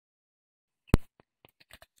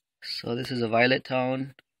So this is a violet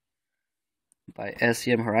tone by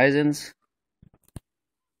SEM Herizons,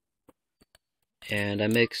 and I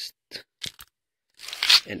mixed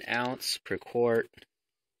an ounce per quart.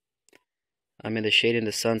 I'm in the shade in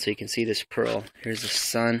the sun so you can see this pearl. Here's the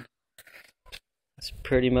sun. It's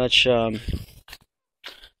pretty much let's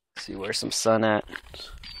see, where's some sun at?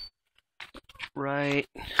 Right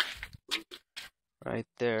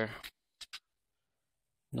there.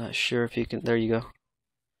 Not sure if you can, there you go.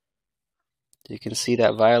 You can see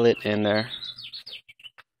that violet in there.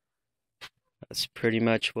 That's pretty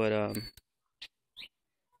much what it's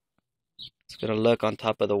gonna look on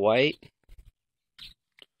top of the white.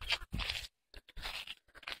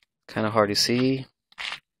 Kind of hard to see,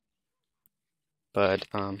 but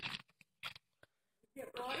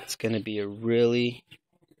it's gonna be a really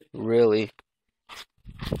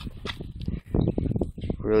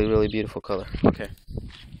beautiful color. Okay,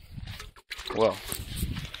 well,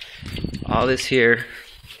 all this here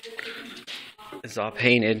is all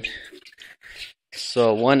painted,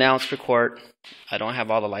 so 1 ounce per quart. I don't have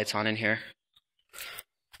all the lights on in here,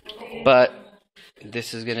 but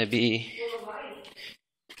this is gonna be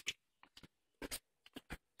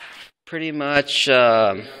pretty much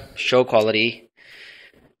show quality.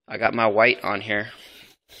 I got my white on here,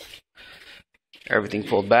 everything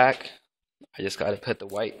pulled back. I just got to put the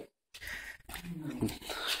white,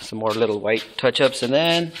 some more little white touch-ups, and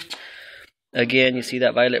then again you see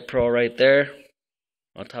that violet pearl right there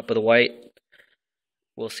on top of the white.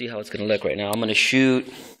 We'll see how it's going to look. Right now I'm going to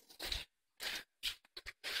shoot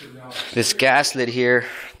this gas lid here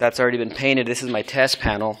that's already been painted. This is my test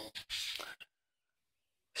panel.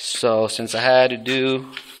 So since I had to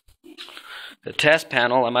do the test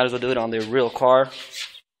panel, I might as well do it on the real car.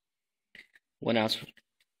 1 ounce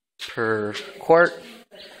per quart.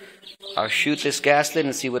 I'll shoot this gas lid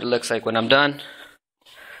and see what it looks like when I'm done.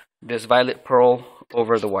 This violet pearl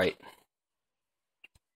over the white.